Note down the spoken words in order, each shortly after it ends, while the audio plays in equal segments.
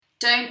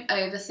Don't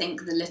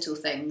overthink the little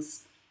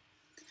things.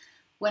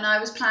 When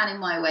I was planning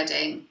my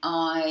wedding,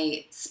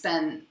 I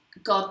spent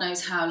God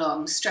knows how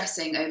long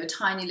stressing over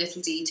tiny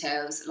little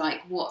details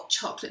like what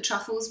chocolate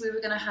truffles we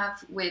were going to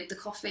have with the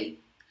coffee.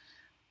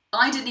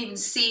 I didn't even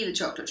see the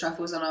chocolate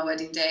truffles on our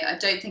wedding day. I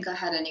don't think I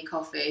had any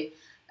coffee.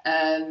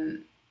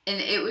 And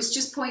it was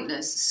just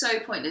pointless, so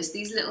pointless.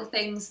 These little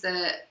things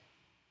that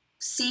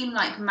seem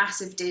like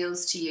massive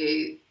deals to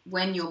you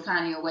when you're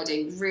planning a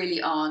wedding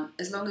really aren't.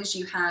 As long as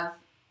you have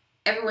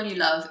everyone you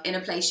love in a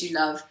place you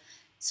love,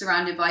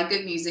 surrounded by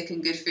good music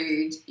and good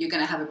food, you're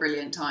going to have a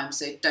brilliant time.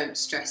 So don't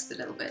stress the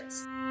little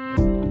bits.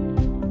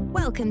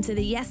 Welcome to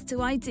the Yes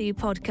Do I Do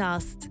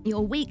podcast,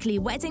 your weekly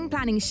wedding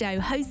planning show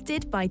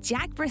hosted by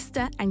Jack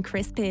Brister and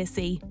Chris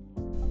Piercy.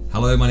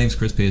 Hello, my name's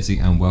Chris Piercy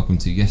and welcome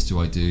to Yes Do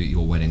I Do,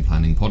 your wedding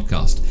planning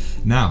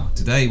podcast. Now,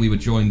 today we were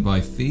joined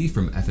by Fee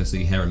from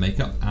FSE Hair and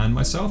Makeup, and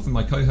myself and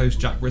my co-host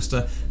Jack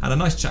Brister had a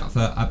nice chat with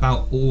her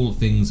about all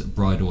things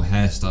bridal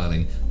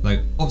hairstyling.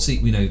 Though obviously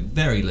we know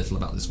very little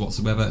about this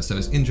whatsoever, so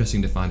it's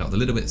interesting to find out the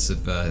little bits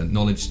of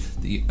knowledge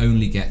that you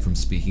only get from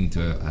speaking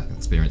to an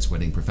experienced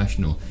wedding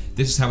professional.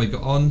 This is how we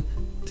got on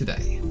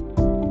today.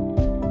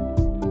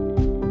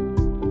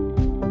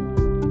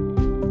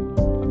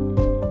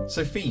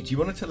 So Fee, do you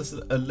want to tell us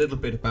a little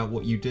bit about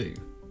what you do?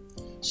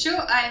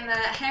 Sure, I'm a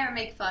hair and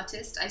makeup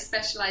artist. I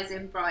specialise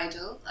in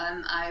bridal.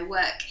 I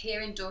work here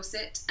in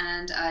Dorset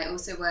and I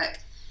also work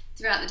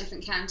throughout the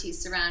different counties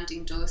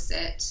surrounding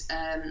Dorset.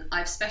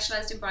 I've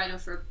specialised in bridal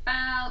for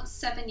about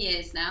 7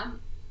 years now.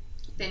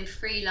 Been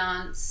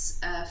freelance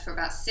for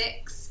about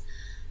 6.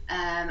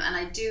 And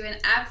I do an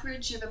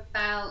average of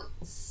about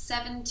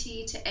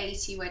 70 to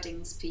 80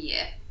 weddings per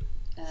year.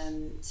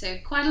 So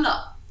quite a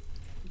lot.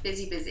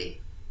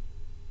 Busy.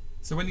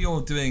 So when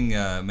you're doing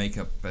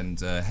makeup and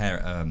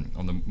hair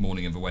on the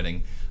morning of a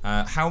wedding,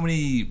 how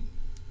many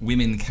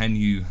women can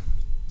you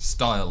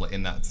style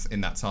in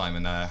that time,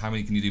 and how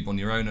many can you do on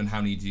your own, and how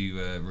many do you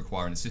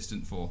require an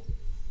assistant for?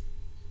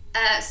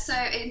 So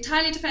it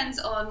entirely depends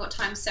on what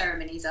time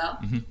ceremonies are.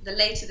 Mm-hmm. The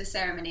later the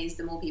ceremonies,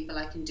 the more people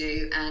I can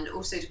do, and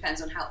also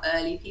depends on how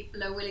early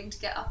people are willing to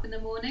get up in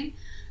the morning.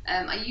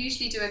 I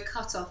usually do a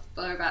cut-off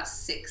for about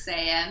 6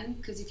 a.m.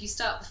 because if you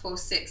start before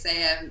 6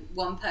 a.m,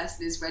 one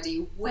person is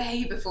ready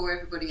way before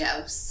everybody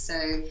else.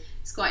 So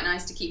it's quite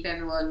nice to keep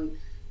everyone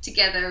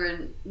together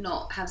and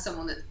not have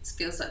someone that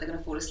feels like they're going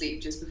to fall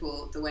asleep just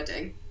before the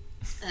wedding.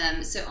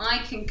 So I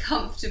can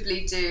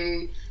comfortably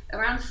do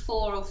around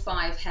 4 or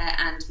 5 hair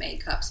and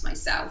makeups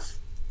myself.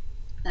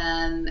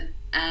 And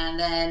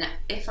then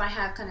if I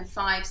have kind of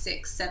 5,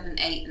 6, 7,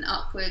 8 and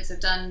upwards,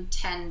 I've done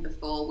 10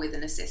 before with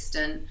an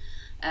assistant.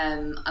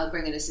 I'll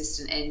bring an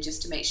assistant in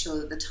just to make sure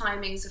that the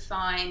timings are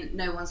fine,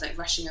 no one's like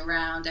rushing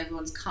around,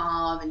 everyone's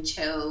calm and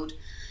chilled,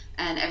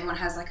 and everyone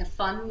has like a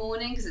fun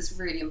morning, because it's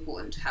really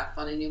important to have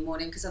fun in your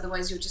morning, because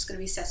otherwise you're just going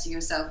to be setting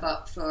yourself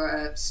up for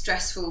a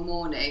stressful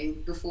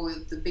morning before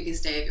the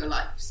biggest day of your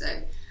life. So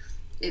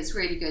it's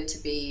really good to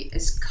be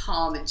as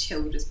calm and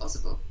chilled as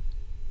possible.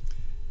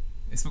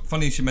 It's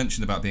funny you should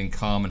mention about being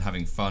calm and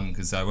having fun,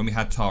 because when we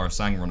had Tara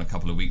Sanger on a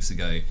couple of weeks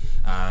ago,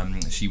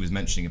 she was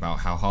mentioning about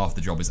how half the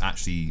job is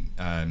actually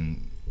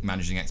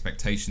managing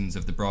expectations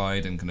of the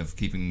bride and kind of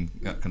keeping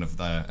kind of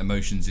the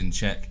emotions in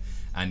check.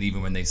 And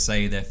even when they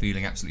say they're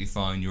feeling absolutely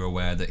fine, you're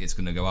aware that it's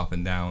going to go up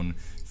and down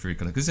through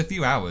kind of, because a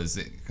few hours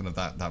kind of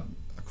that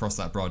across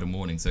that bridal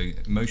morning. So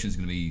emotions are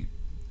going to be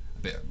a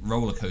bit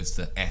roller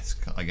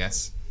coaster-esque, I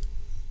guess.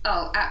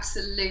 Oh,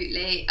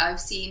 absolutely. I've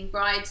seen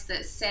brides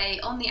that say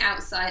on the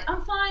outside,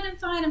 I'm fine,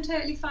 I'm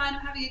totally fine, I'm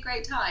having a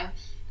great time.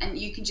 And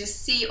you can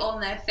just see on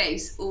their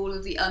face all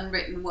of the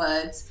unwritten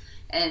words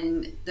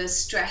and the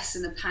stress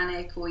and the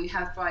panic. Or you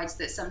have brides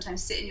that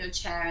sometimes sit in your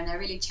chair and they're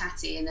really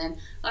chatty, and then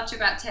after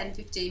about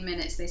 10-15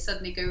 minutes they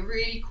suddenly go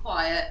really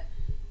quiet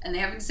and they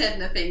haven't said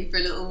nothing for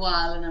a little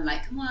while, and I'm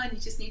like, come on,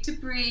 you just need to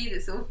breathe,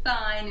 it's all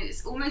fine. And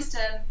it's almost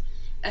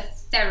a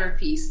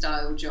therapy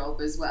style job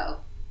as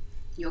well.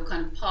 You're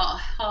kind of part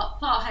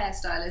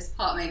hairstylist,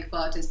 part makeup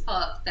artist,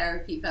 part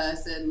therapy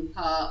person,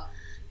 part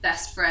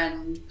best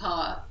friend,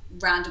 part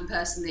random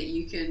person that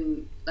you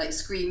can like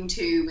scream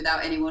to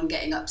without anyone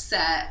getting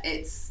upset.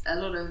 It's a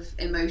lot of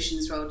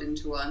emotions rolled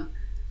into one.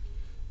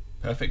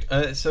 Perfect.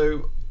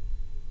 So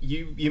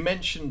you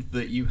mentioned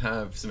that you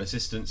have some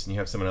assistants and you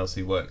have someone else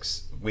who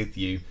works with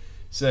you.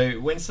 So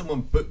when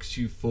someone books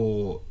you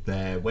for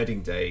their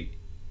wedding day,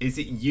 is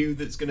it you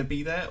that's going to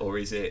be there, or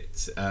is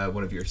it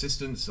one of your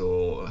assistants,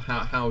 or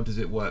how does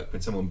it work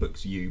when someone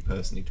books you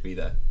personally to be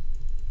there?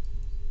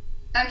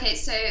 Okay,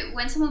 so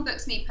when someone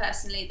books me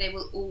personally, they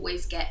will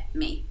always get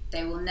me.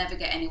 They will never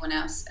get anyone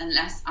else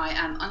unless I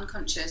am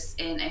unconscious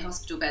in a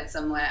hospital bed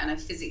somewhere and I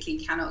physically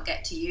cannot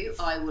get to you.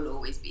 I will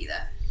always be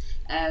there.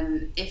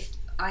 If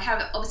I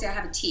have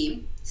a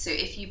team, so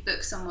if you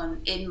book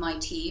someone in my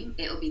team,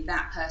 it will be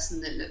that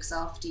person that looks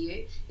after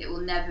you. It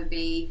will never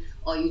be,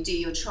 or you do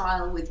your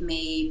trial with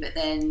me, but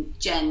then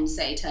Jen,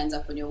 say, turns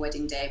up on your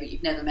wedding day, but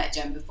you've never met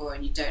Jen before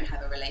and you don't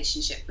have a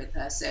relationship with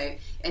her. So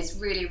it's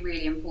really,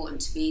 really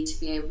important to be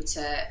able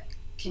to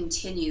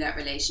continue that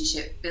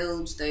relationship,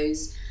 build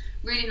those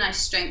really nice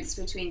strengths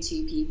between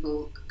two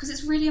people, because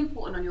it's really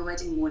important on your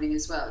wedding morning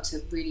as well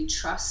to really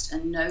trust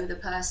and know the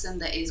person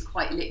that is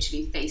quite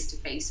literally face to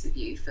face with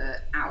you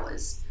for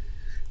hours.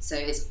 So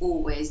it's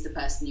always the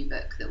person you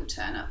book that will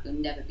turn up. It'll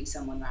never be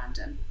someone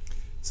random.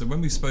 So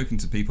when we've spoken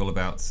to people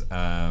about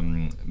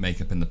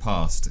makeup in the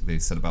past, they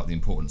said about the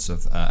importance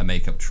of a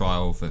makeup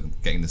trial for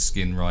getting the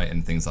skin right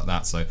and things like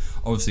that. So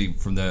obviously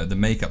from the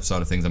makeup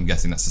side of things, I'm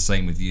guessing that's the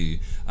same with you.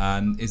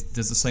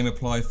 Does the same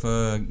apply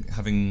for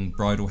having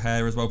bridal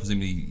hair as well?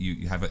 Presumably do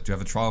you have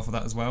a trial for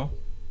that as well?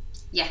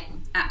 Yeah,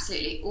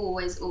 absolutely.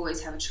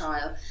 Always have a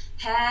trial.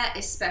 Hair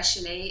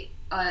especially.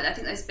 I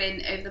think there's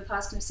been, over the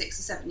past kind of 6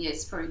 or 7 years,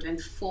 there's probably been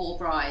 4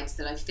 brides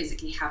that I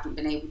physically haven't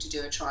been able to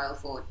do a trial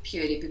for,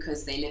 purely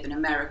because they live in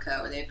America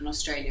or they live in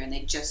Australia and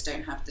they just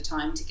don't have the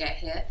time to get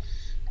here.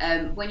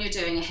 When you're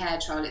doing a hair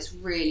trial, it's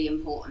really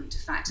important to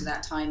factor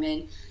that time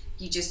in.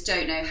 You just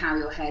don't know how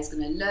your hair's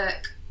going to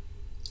look,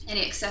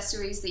 any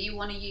accessories that you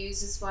want to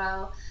use as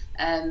well.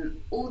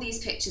 All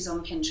these pictures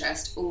on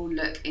Pinterest all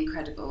look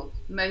incredible.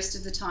 Most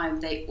of the time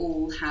they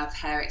all have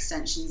hair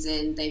extensions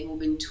in, they've all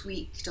been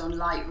tweaked on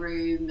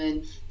Lightroom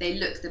and they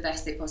look the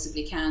best they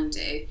possibly can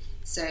do.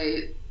 So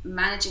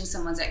managing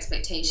someone's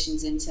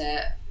expectations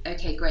into,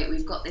 okay, great,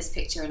 we've got this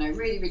picture and I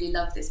really, really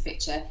love this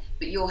picture,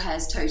 but your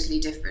hair's totally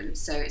different.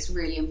 So it's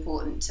really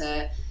important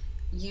to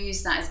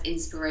use that as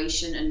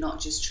inspiration and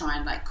not just try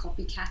and like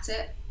copycat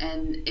it.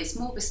 And it's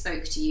more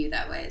bespoke to you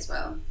that way as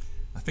well.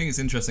 I think it's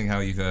interesting how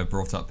you've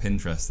brought up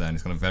Pinterest there, and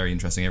it's kind of very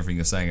interesting everything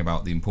you're saying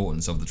about the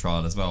importance of the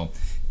trial as well.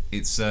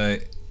 It's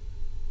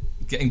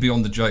getting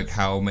beyond the joke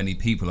how many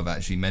people have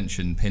actually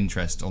mentioned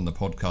Pinterest on the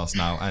podcast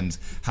now and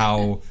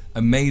how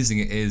amazing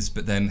it is,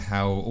 but then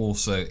how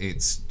also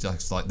it's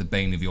just like the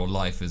bane of your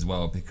life as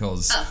well,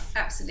 because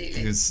absolutely,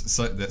 because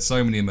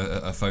so many of them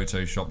are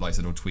photoshopped, like I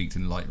said, or tweaked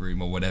in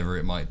Lightroom or whatever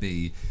it might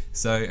be.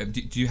 So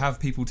do you have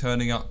people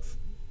turning up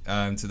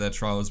to their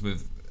trials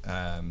with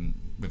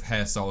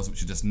hairstyles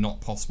which are just not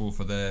possible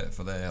for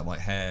their like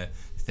hair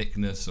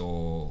thickness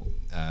or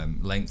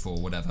length or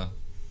whatever?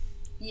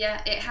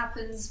 Yeah, it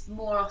happens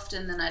more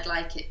often than I'd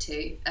like it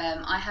to.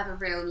 I have a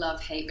real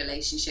love-hate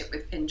relationship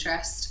with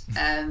Pinterest.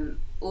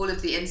 All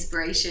of the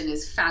inspiration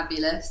is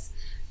fabulous,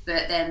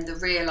 but then the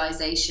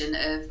realization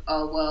of,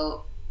 oh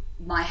well,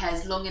 my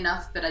hair's long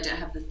enough but I don't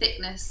have the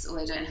thickness, or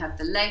I don't have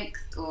the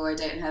length, or I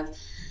don't have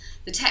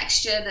the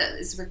texture that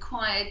is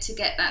required to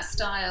get that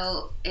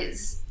style.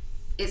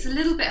 It's a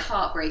little bit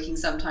heartbreaking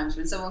sometimes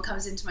when someone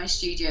comes into my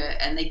studio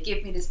and they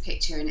give me this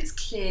picture and it's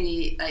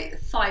clearly like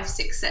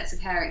 5-6 sets of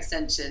hair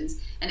extensions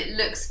and it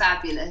looks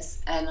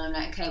fabulous, and I'm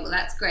like, okay, well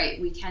that's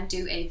great, we can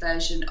do a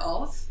version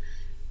of,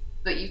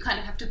 but you kind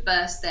of have to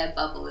burst their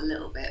bubble a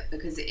little bit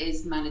because it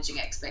is managing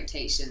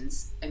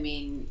expectations. I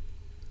mean,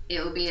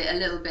 it will be a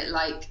little bit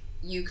like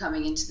you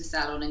coming into the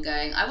salon and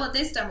going, I want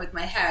this done with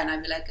my hair, and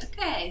I'd be like,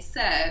 okay,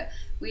 so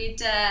we'd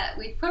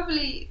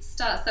probably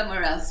start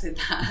somewhere else with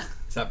that.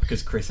 Is that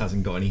because Chris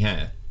hasn't got any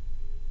hair?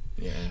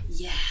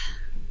 Yeah.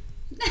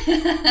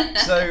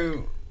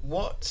 So,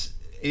 what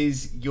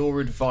is your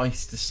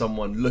advice to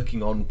someone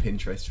looking on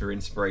Pinterest for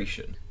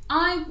inspiration?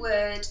 I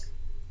would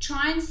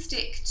try and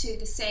stick to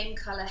the same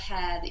colour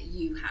hair that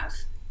you have.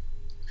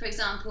 For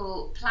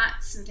example,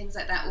 plaits and things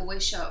like that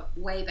always show up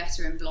way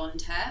better in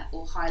blonde hair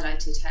or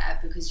highlighted hair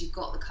because you've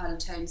got the colour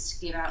tones to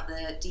give out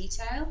the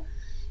detail.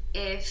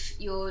 If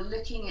you're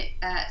looking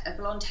at a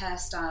blonde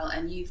hairstyle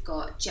and you've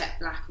got jet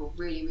black or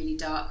really, really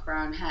dark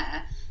brown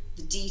hair,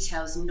 the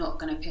detail's not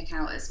going to pick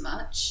out as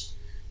much.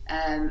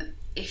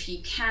 If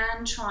you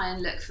can try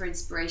and look for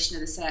inspiration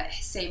of the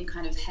same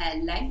kind of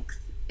hair length,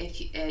 if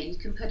you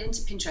can put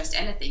into Pinterest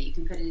anything, you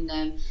can put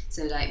in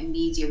so like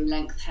medium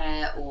length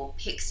hair or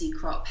pixie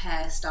crop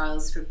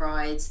hairstyles for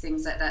brides,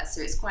 things like that.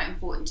 So it's quite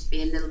important to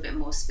be a little bit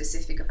more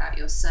specific about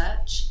your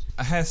search.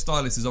 A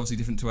hairstylist is obviously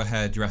different to a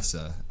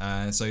hairdresser,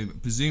 so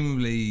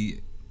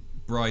presumably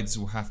brides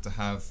will have to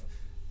have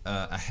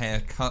a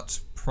haircut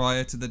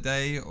prior to the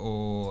day,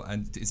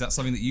 and is that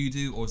something that you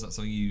do, or is that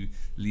something you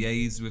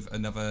liaise with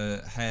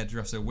another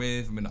hairdresser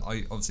with? I mean,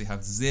 I obviously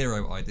have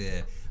zero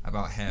idea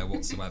about hair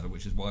whatsoever,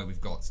 which is why we've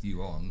got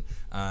you on.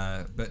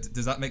 But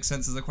does that make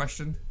sense as a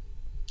question?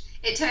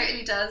 It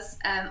totally does.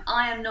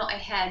 I am not a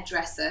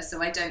hairdresser,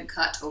 so I don't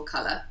cut or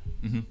colour.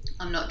 Mm-hmm.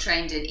 I'm not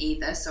trained in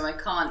either, so I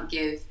can't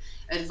give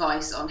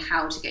advice on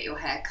how to get your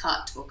hair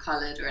cut or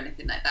coloured or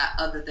anything like that,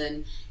 other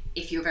than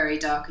if you're very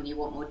dark and you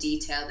want more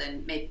detail,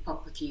 then maybe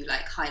pop a few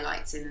like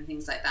highlights in and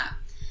things like that.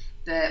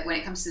 But when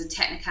it comes to the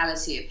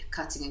technicality of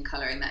cutting and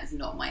colouring, that is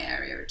not my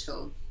area at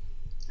all.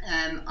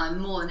 I'm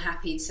more than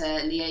happy to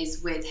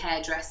liaise with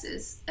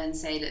hairdressers and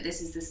say that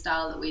this is the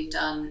style that we've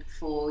done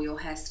for your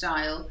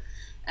hairstyle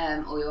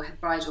or your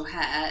bridal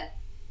hair.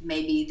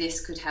 Maybe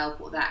this could help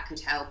or that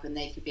could help, and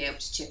they could be able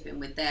to chip in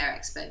with their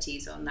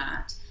expertise on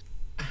that.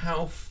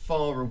 How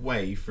far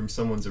away from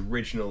someone's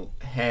original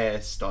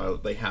hairstyle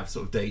that they have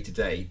sort of day to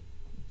day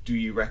do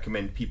you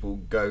recommend people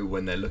go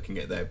when they're looking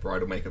at their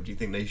bridal makeup? Do you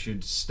think they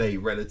should stay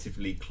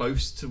relatively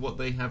close to what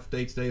they have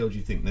day to day, or do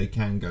you think they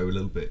can go a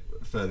little bit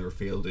further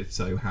afield? If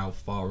so, how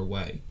far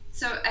away?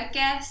 So I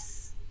guess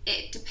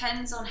it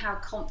depends on how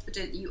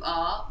confident you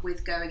are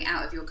with going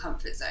out of your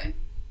comfort zone.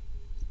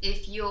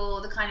 If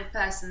you're the kind of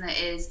person that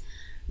is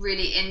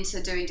really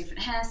into doing different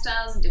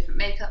hairstyles and different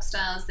makeup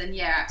styles, then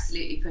yeah,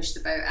 absolutely push the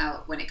boat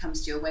out when it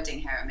comes to your wedding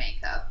hair and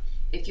makeup.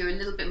 If you're a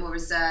little bit more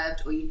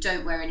reserved, or you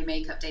don't wear any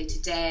makeup day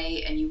to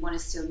day and you want to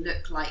still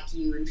look like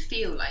you and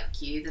feel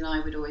like you, then I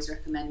would always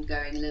recommend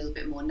going a little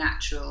bit more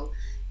natural,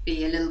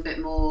 be a little bit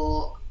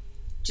more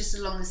just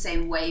along the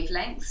same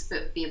wavelengths,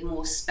 but be a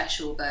more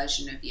special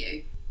version of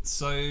you.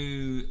 So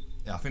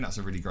yeah, I think that's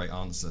a really great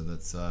answer.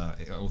 That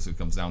it also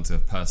comes down to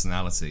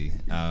personality,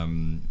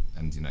 and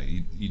you know,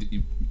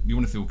 you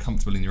want to feel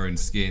comfortable in your own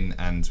skin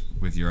and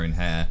with your own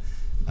hair,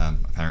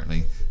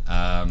 apparently,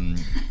 on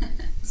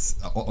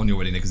your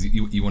wedding day, because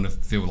you want to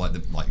feel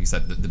like you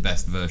said, the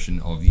best version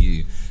of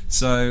you.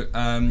 So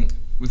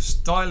with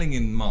styling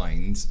in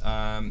mind,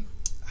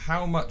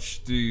 how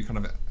much do kind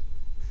of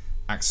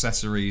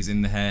accessories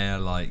in the hair,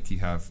 like you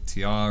have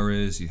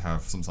tiaras, you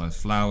have sometimes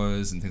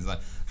flowers and things like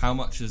that, how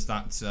much does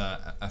that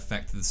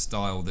affect the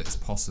style that's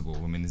possible?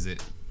 I mean,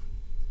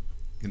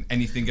 can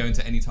anything go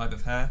into any type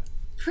of hair?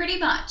 Pretty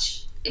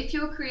much. If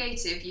you're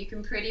creative, you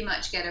can pretty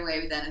much get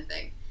away with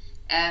anything.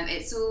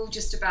 It's all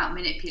just about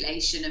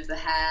manipulation of the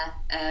hair,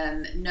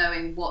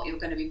 knowing what you're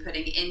going to be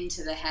putting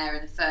into the hair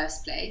in the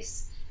first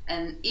place.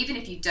 And even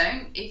if you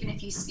don't, if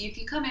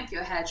you come in for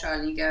your hair trial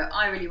and you go,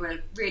 I really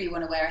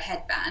want to wear a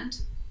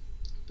headband,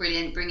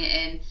 brilliant, bring it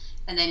in,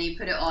 and then you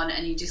put it on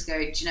and you just go,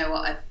 do you know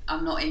what,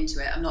 I'm not into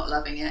it, I'm not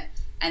loving it,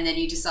 and then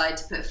you decide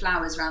to put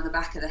flowers around the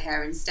back of the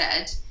hair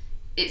instead,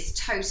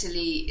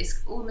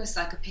 it's almost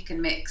like a pick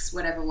and mix,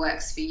 whatever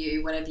works for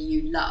you, whatever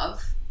you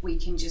love, we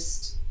can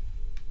just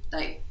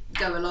like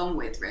go along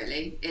with,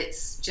 really.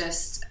 It's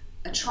just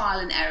a trial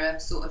and error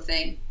sort of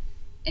thing,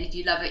 and if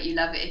you love it, you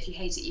love it, if you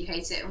hate it, you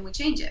hate it, and we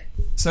change it.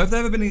 So have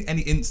there ever been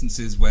any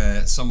instances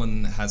where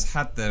someone has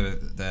had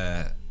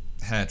their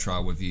hair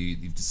trial with you,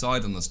 you've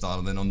decided on the style,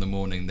 and then on the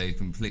morning they've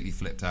completely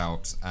flipped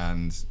out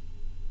and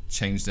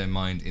changed their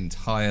mind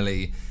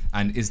entirely?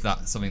 And is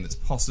that something that's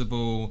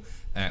possible,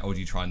 or do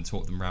you try and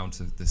talk them around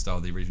to the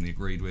style they originally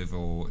agreed with?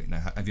 Or, you know,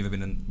 have you ever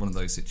been in one of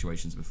those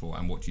situations before,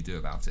 and what do you do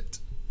about it?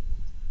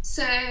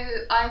 So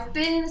I've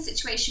been in a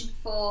situation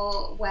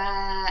before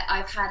where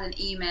I've had an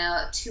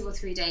email 2 or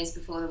 3 days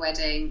before the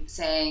wedding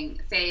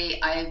saying, Faye,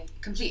 I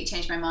completely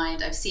changed my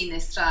mind, I've seen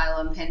this style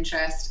on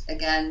Pinterest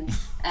again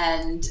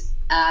and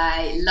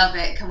I love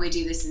it, can we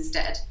do this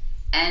instead?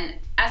 And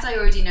as I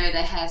already know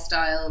their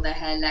hairstyle, their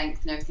hair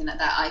length and everything like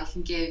that, I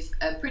can give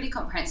a pretty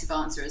comprehensive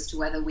answer as to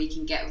whether we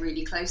can get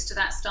really close to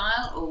that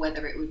style or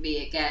whether it would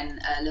be,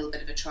 again, a little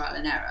bit of a trial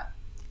and error.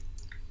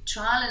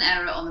 Trial and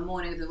error on the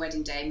morning of the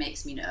wedding day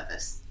makes me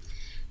nervous,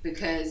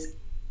 because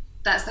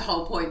that's the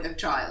whole point of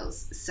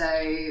trials.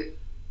 So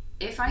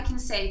if I can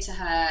say to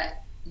her,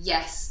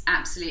 yes,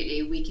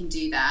 absolutely, we can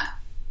do that,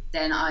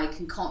 then I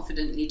can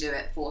confidently do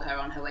it for her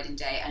on her wedding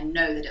day and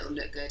know that it'll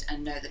look good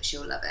and know that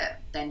she'll love it,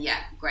 then yeah,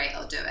 great,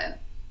 I'll do it.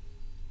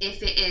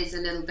 If it is a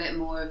little bit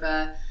more of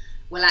a,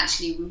 well,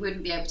 actually, we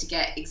wouldn't be able to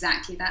get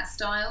exactly that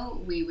style,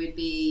 we would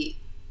be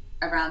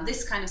around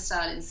this kind of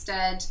style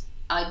instead,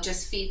 I'd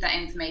just feed that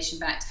information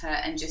back to her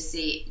and just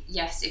see,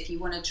 yes, if you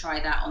want to try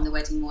that on the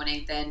wedding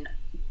morning, then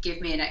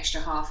give me an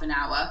extra half an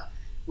hour,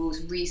 we'll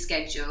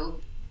reschedule,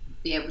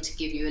 be able to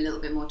give you a little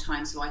bit more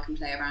time so I can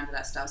play around with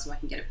that style so I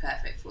can get it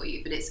perfect for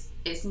you. But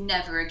it's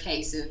never a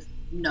case of,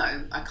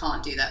 no, I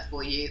can't do that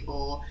for you,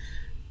 or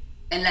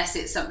unless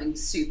it's something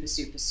super,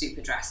 super,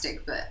 super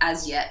drastic. But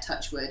as yet,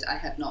 touch wood, I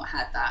have not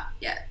had that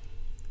yet.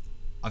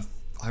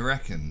 I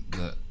reckon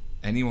that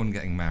anyone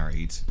getting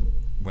married,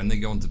 when they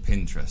go onto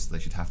Pinterest, they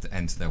should have to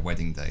enter their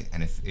wedding day.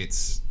 And if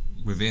it's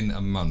within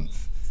a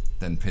month,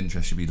 then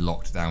Pinterest should be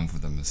locked down for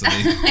them. So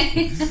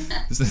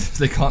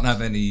they can't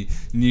have any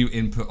new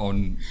input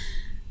on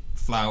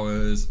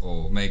flowers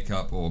or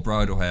makeup or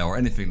bridal hair or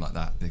anything like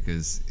that,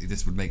 because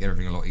this would make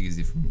everything a lot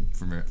easier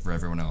for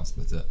everyone else.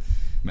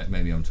 But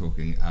maybe I'm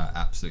talking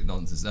absolute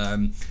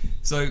nonsense.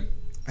 So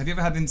have you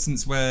ever had an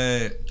instance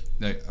where, you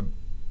know, a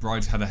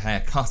bride's had a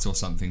haircut or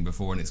something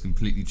before and it's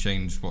completely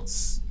changed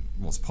what's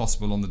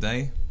possible on the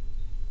day?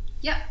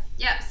 Yep.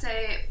 So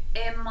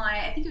in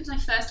I think it was my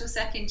first or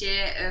second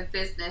year of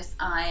business,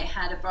 I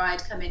had a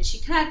bride come in. She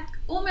had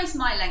almost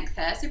my length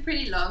hair, so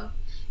pretty long.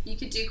 You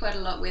could do quite a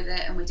lot with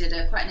it, and we did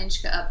quite an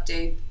intricate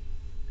updo.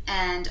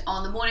 And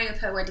on the morning of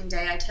her wedding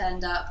day, I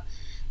turned up,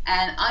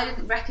 and I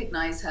didn't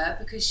recognise her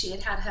because she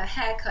had her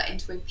hair cut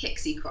into a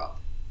pixie crop.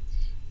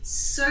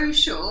 So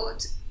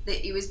short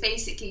that it was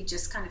basically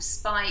just kind of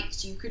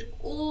spiked. You could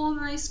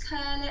almost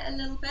curl it a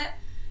little bit,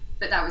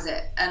 but that was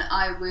it. And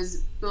I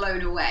was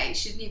blown away.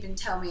 She didn't even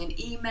tell me an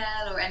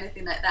email or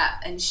anything like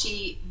that. And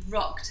she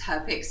rocked her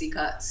pixie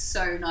cut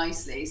so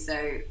nicely.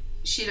 So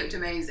she looked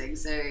amazing.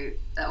 So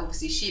that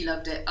obviously she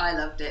loved it. I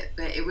loved it.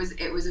 But it was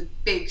a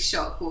big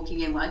shock walking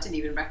in when I didn't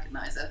even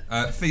recognise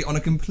her. Fee, on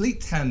a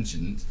complete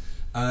tangent,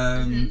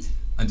 and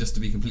just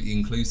to be completely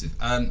inclusive,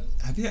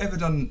 have you ever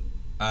done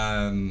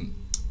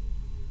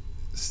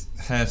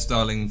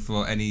hairstyling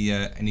for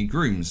any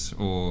grooms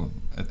or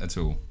at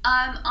all?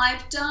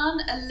 I've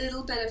done a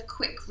little bit of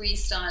quick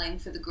restyling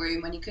for the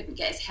groom when he couldn't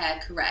get his hair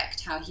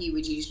correct, how he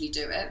would usually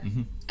do it.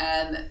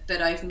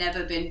 But I've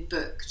never been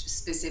booked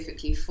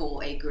specifically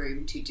for a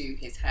groom to do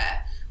his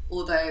hair,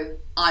 although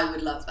I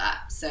would love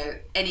that. So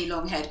any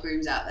long-haired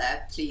grooms out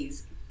there,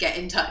 please get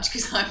in touch,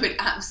 because I would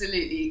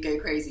absolutely go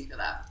crazy for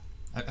that.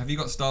 Have you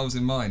got styles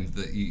in mind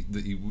that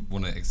you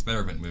want to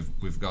experiment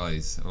with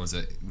guys, or is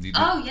it?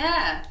 Oh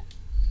yeah,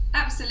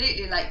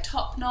 absolutely, like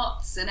top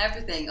knots and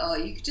everything. Oh,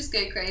 you could just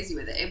go crazy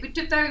with it. It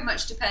would very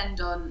much depend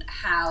on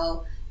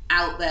how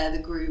out there the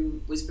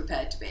groom was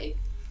prepared to be.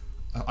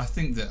 I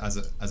think that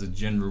as a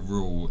general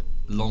rule,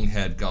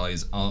 long-haired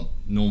guys aren't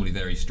normally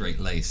very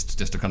straight-laced,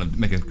 just to kind of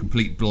make a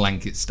complete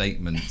blanket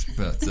statement.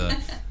 But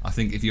I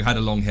think if you had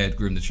a long-haired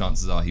groom, the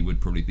chances are he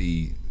would probably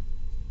be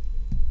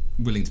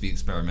willing to be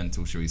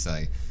experimental, shall we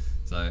say.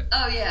 So.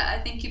 Oh yeah,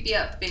 I think you'd be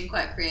up for being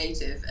quite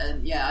creative,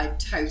 and yeah, I'd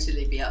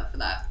totally be up for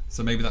that.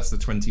 So maybe that's the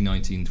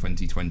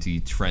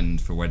 2019-2020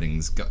 trend for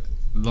weddings.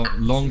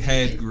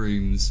 Long-haired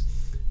grooms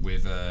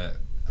with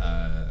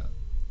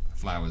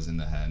flowers in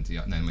their hair.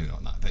 No, maybe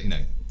not that, but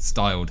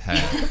styled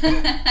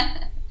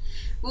hair.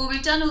 Well,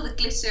 we've done all the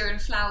glitter and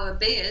flower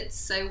beards,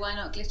 so why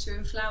not glitter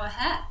and flower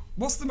hair?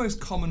 What's the most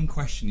common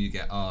question you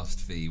get asked,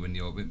 Fee, when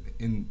you're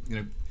in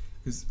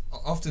because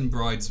often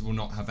brides will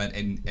not have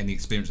any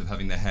experience of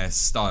having their hair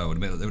styled. I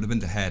mean, they would have been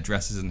to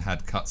hairdressers and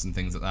had cuts and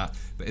things like that.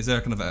 But is there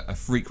kind of a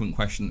frequent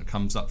question that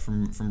comes up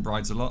from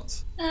brides a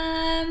lot?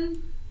 I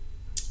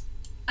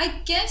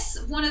guess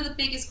one of the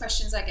biggest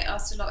questions I get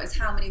asked a lot is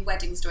how many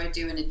weddings do I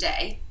do in a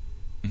day?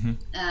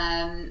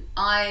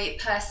 I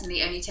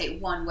personally only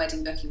take one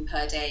wedding booking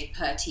per day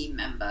per team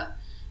member.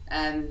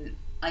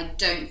 I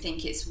don't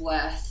think it's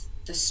worth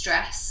the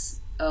stress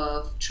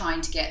of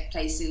trying to get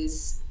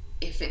places.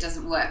 If it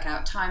doesn't work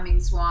out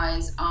timings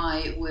wise,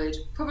 I would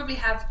probably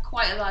have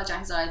quite a large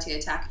anxiety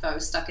attack if I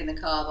was stuck in the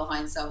car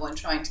behind someone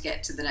trying to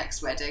get to the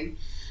next wedding.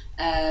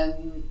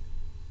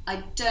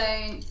 I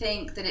don't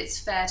think that it's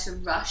fair to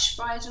rush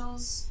bridal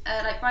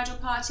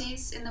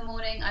parties in the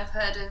morning. I've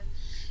heard of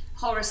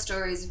horror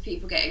stories of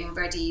people getting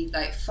ready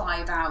like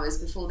 5 hours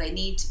before they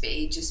need to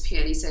be, just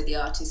purely so the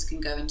artist can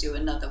go and do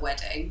another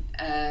wedding.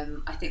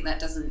 I think that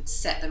doesn't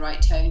set the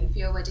right tone for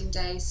your wedding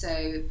day.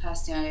 So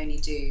personally, I only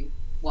do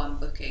one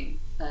booking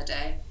per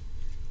day,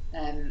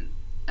 and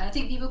I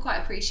think people quite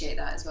appreciate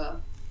that as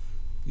well.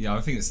 Yeah,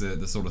 I think it's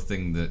the sort of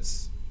thing that,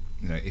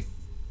 if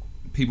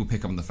people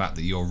pick up on the fact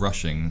that you're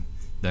rushing,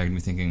 they're going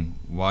to be thinking,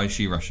 why is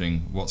she rushing?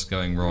 What's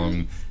going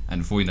wrong?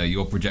 And before you know,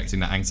 you're projecting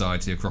that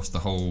anxiety across the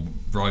whole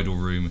bridal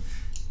room,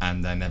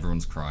 and then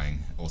everyone's crying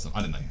or something.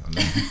 I don't know.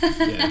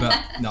 Yeah,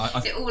 but no,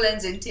 it all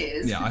ends in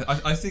tears. Yeah,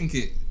 I think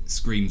it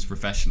screams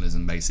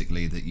professionalism,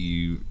 basically, that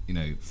you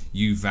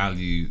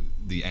value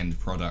the end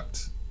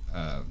product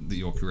that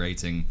you're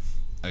creating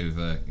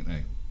over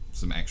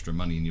some extra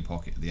money in your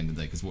pocket at the end of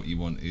the day, because what you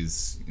want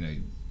is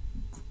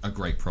a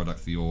great product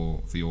for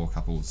your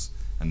couples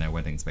and their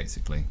weddings,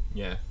 basically.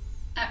 Yeah,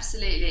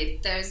 absolutely.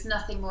 There's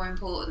nothing more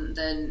important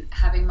than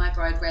having my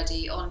bride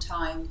ready on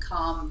time,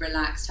 calm,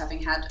 relaxed,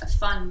 having had a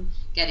fun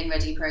getting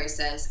ready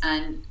process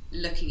and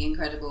looking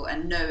incredible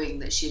and knowing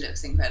that she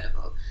looks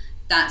incredible.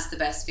 That's the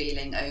best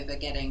feeling over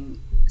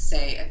getting,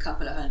 say, a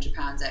couple of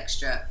 £100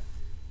 extra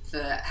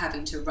for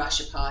having to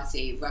rush a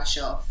party, rush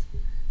off.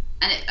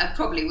 And I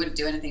probably wouldn't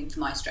do anything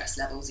for my stress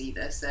levels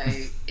either, so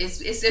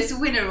it's a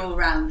winner all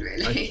round,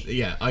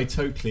 really. I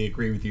totally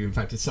agree with you. In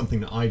fact, it's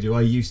something that I do.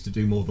 I used to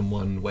do more than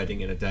one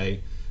wedding in a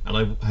day, and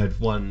I had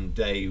one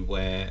day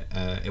where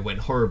it went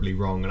horribly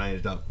wrong and I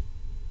ended up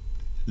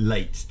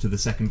late to the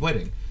second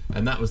wedding,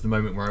 and that was the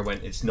moment where I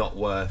went, it's not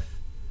worth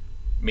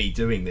me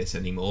doing this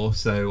anymore.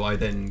 So I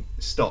then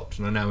stopped,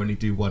 and I now only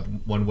do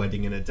one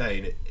wedding in a day,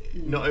 and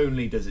not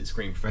only does it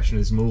scream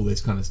professionalism, all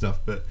this kind of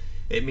stuff, but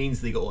it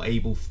means that you're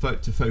able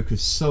to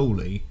focus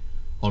solely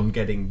on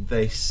getting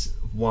this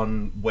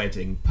one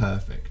wedding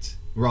perfect,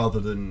 rather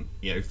than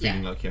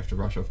feeling like you have to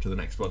rush off to the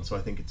next one. So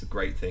I think it's a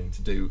great thing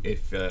to do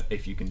if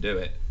you can do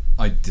it.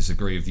 I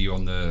disagree with you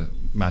on the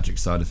magic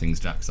side of things,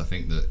 Jack, because I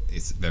think that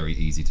it's very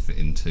easy to fit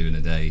in two in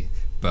a day.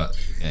 But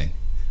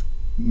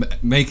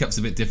makeup's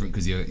a bit different,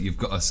 because you've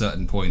got a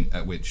certain point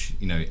at which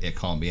it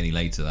can't be any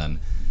later than.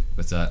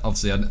 But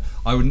obviously,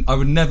 I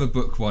would never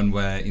book one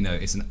where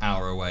it's an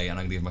hour away and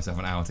I'm going to give myself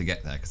an hour to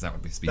get there, because that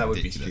would be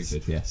ridiculous. Would be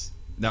stupid. Yes,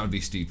 that would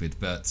be stupid.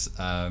 But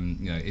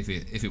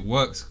if it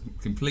works,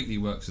 completely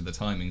works with the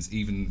timings,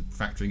 even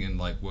factoring in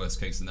like worst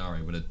case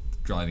scenario where the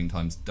driving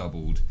time's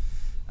doubled,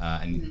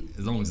 and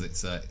as long as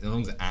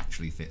it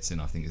actually fits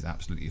in, I think it's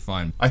absolutely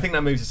fine. I think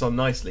that moves us on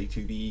nicely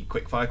to the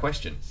quickfire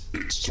questions.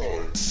 It's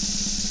time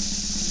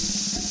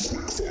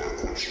for quickfire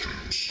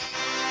questions.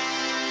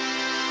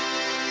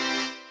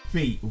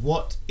 Fee,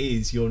 what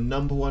is your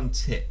number one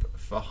tip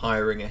for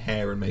hiring a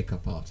hair and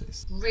makeup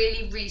artist?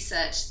 Really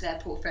research their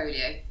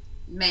portfolio.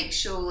 Make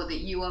sure that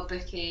you are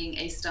booking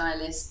a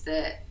stylist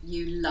that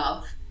you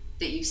love,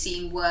 that you've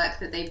seen work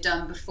that they've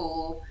done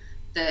before,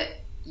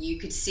 that you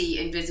could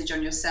envisage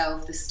on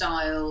yourself the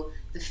style,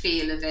 the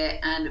feel of it,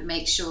 and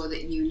make sure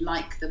that you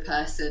like the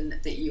person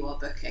that you are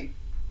booking.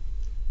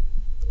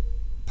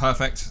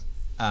 Perfect.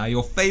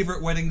 Your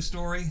favourite wedding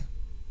story?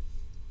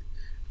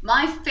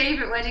 My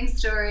favourite wedding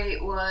story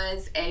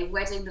was a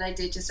wedding that I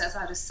did just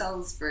outside of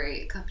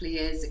Salisbury a couple of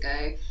years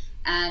ago,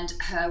 and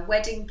her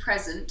wedding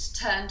present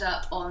turned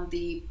up on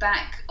the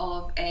back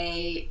of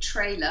a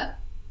trailer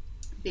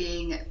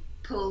being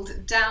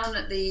pulled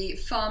down the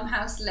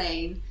farmhouse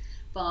lane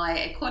by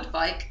a quad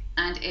bike,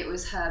 and it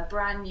was her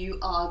brand new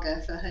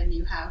Arga for her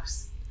new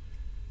house.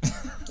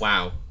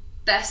 Wow.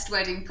 Best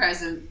wedding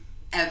present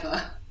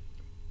ever.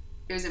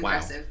 It was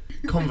impressive.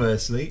 Wow.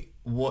 Conversely,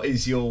 what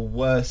is your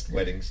worst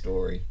wedding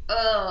story?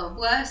 Oh,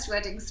 worst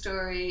wedding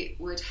story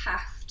would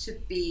have to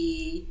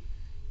be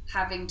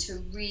having to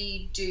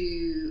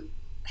redo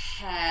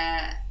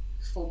hair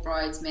for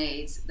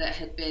bridesmaids that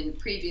had been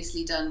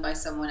previously done by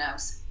someone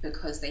else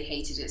because they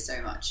hated it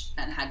so much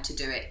and had to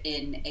do it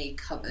in a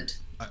cupboard.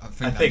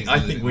 I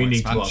think we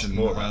need to ask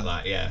more about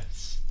that. Yeah.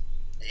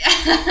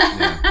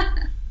 Yeah.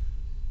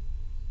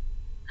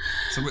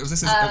 So was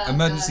this an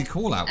emergency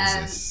call out? Was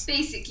this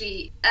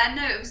basically?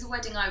 No, it was the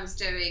wedding I was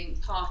doing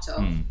part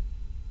of,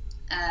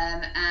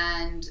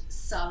 and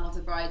some of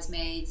the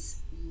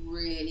bridesmaids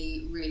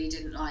really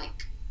didn't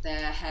like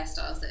their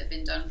hairstyles that had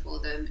been done for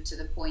them, to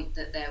the point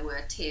that there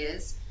were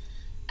tears.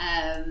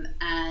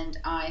 And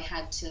I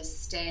had to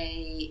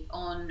stay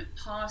on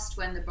past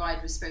when the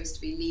bride was supposed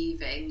to be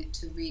leaving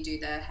to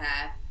redo their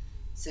hair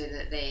so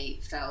that they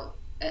felt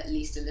at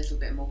least a little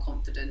bit more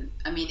confident.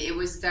 I mean, it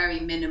was very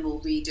minimal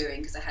redoing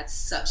because I had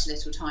such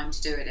little time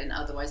to do it, and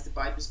otherwise the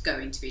bride was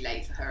going to be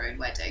late for her own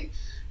wedding.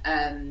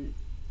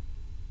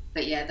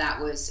 But yeah,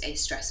 that was a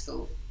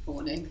stressful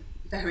morning,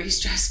 very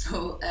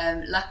stressful.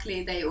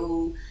 Luckily they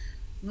all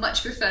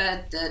much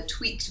preferred the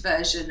tweaked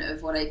version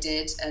of what I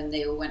did, and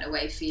they all went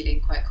away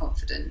feeling quite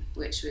confident,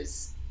 which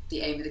was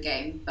the aim of the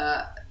game.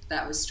 But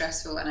that was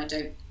stressful, and I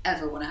don't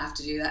ever want to have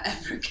to do that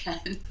ever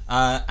again.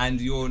 And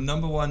your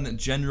number one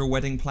general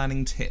wedding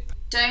planning tip?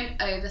 Don't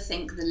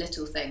overthink the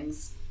little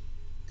things.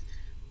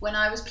 When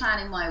I was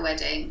planning my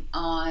wedding,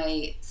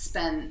 I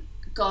spent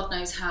God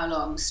knows how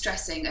long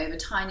stressing over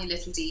tiny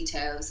little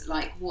details,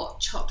 like what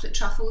chocolate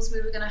truffles we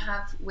were going to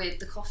have with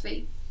the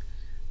coffee.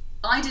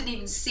 I didn't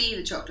even see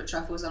the chocolate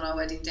truffles on our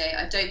wedding day.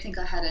 I don't think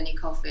I had any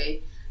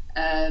coffee.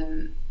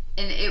 And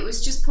it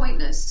was just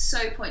pointless,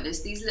 so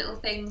pointless. These little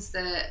things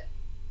that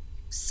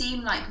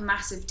seem like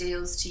massive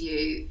deals to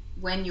you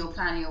when you're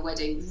planning a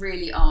wedding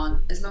really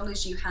aren't. As long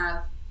as you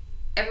have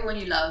everyone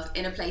you love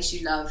in a place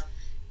you love,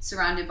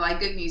 surrounded by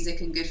good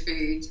music and good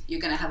food, you're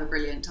going to have a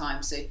brilliant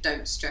time. So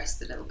don't stress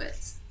the little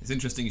bits. It's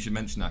interesting you should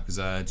mention that,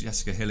 because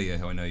Jessica Hillier,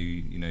 who I know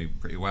you know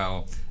pretty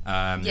well,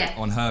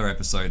 on her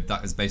episode,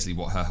 that is basically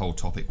what her whole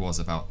topic was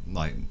about,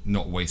 like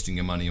not wasting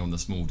your money on the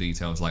small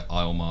details like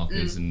aisle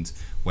markers and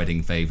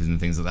wedding favours and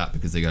things like that,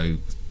 because they go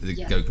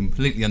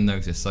completely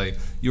unnoticed. So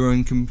you're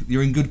in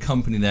good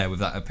company there with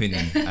that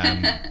opinion,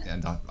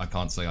 and I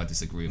can't say I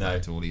disagree with that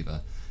at all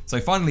either. So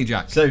finally,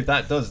 Jack. So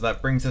that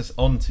brings us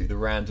on to the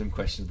random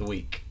question of the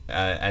week,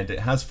 and it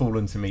has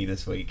fallen to me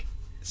this week.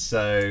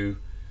 So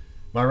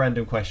my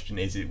random question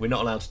is, we're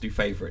not allowed to do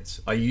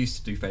favourites. I used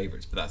to do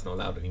favourites, but that's not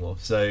allowed anymore.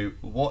 So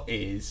what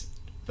is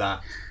the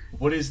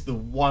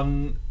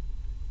one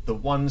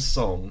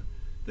song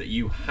that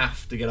you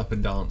have to get up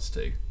and dance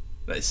to?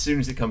 That as soon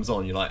as it comes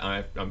on, you're like,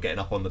 I'm getting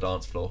up on the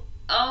dance floor.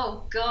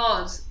 Oh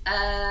God.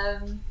 I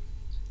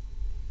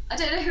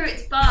don't know who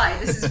it's by.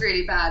 This is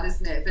really bad,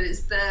 isn't it? But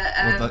it's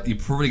the... you're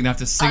probably going to have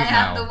to sing I it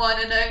now. Am the One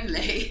and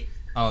Only.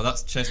 Oh,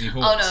 that's Chesney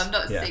Hawkes. Oh no, I'm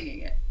not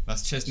singing it.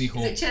 That's Chesney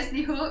Hawkes. Is it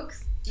Chesney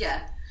Hawkes?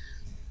 Yeah.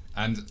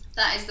 And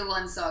that is the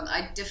one song.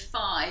 I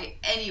defy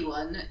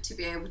anyone to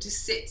be able to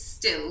sit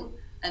still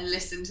and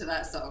listen to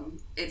that song.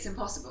 It's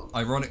impossible.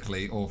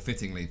 Ironically, or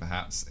fittingly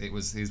perhaps, it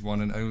was his one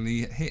and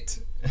only hit.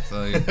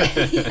 So,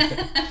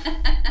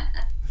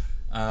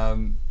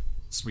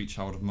 Sweet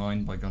Child of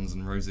Mine by Guns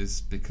N'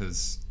 Roses,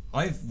 because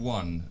I've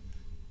won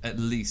at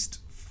least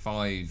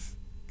 5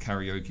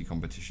 karaoke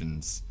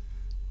competitions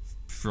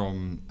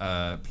from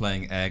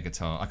playing air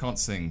guitar. I can't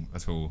sing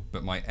at all,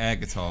 but my air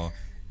guitar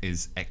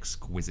is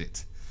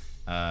exquisite.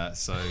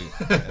 So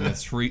and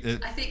there's 3.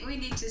 I think we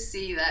need to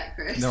see that,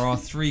 Chris. There are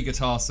 3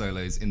 guitar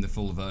solos in the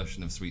full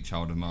version of Sweet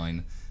Child of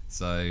Mine.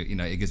 So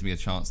it gives me a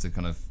chance to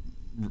kind of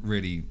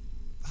really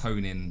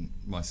hone in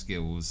my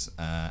skills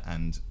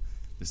and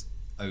just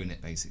own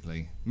it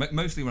basically.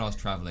 Mostly when I was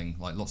travelling,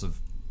 like lots of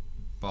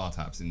bar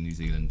taps in New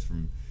Zealand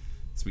from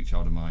Sweet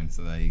Child of Mine.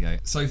 So there you go.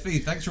 Sophie,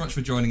 thanks very much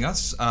for joining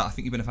us. I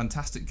think you've been a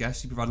fantastic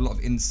guest. You provide a lot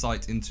of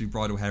insight into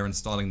bridal hair and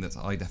styling that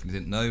I definitely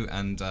didn't know,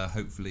 and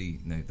hopefully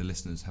the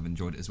listeners have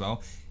enjoyed it as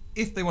well.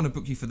 If they want to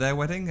book you for their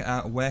wedding,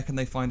 where can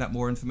they find out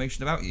more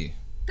information about you?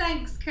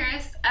 Thanks,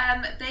 Chris.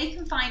 They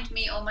can find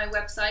me on my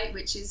website,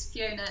 which is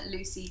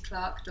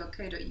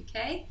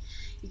fionalucyclark.co.uk.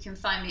 You can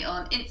find me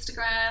on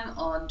Instagram,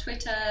 on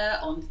Twitter,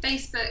 on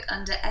Facebook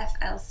under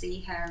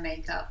FLC Hair and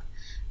Makeup.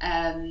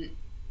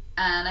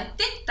 And I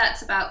think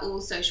that's about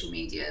all social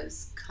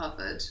medias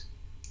covered.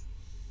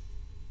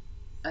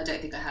 I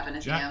don't think I have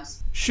anything Jack,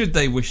 else. should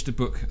they wish to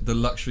book the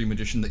luxury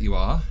magician that you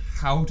are,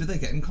 how do they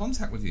get in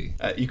contact with you?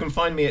 You can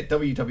find me at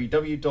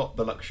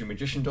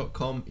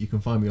www.theluxurymagician.com. You can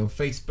find me on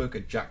Facebook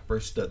at Jack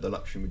Brister, The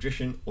Luxury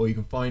Magician, or you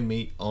can find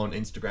me on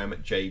Instagram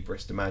at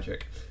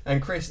jbristermagic.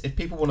 And Chris, if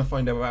people want to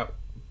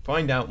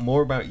find out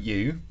more about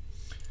you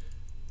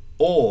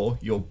or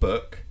your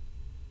book,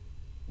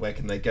 where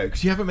can they go?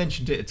 Because you haven't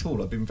mentioned it at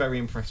all. I've been very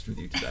impressed with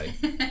you today.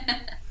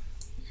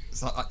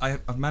 So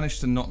I've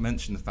managed to not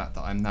mention the fact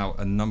that I'm now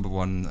a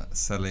 #1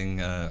 selling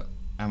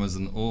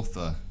Amazon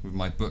author with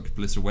my book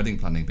Blissful Wedding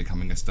Planning,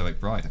 Becoming a Stoic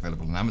Bride,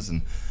 available on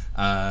Amazon.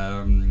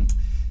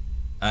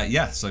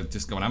 So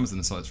just go on Amazon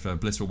and search for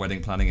Blissful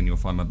Wedding Planning and you'll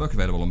find my book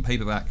available on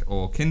paperback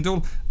or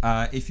Kindle.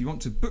 If you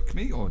want to book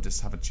me or just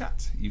have a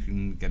chat, you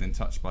can get in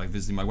touch by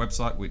visiting my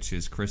website, which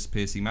is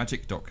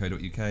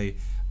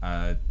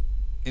chrispiercymagic.co.uk.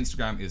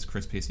 Instagram is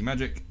Chris Piercy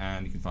Magic,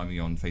 and you can find me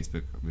on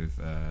Facebook with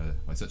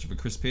by searching for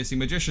Chris Piercy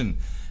Magician.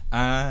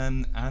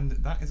 And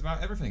that is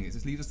about everything. It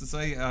just leaves us to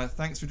say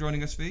thanks for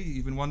joining us, Fee.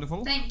 You've been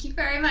wonderful. Thank you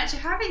very much for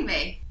having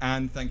me.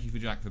 And thank you for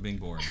Jack for being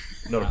boring.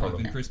 Not a problem.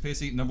 I've been Chris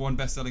Piercy, #1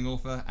 best-selling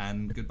author,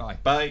 and goodbye.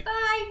 Bye.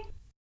 Bye.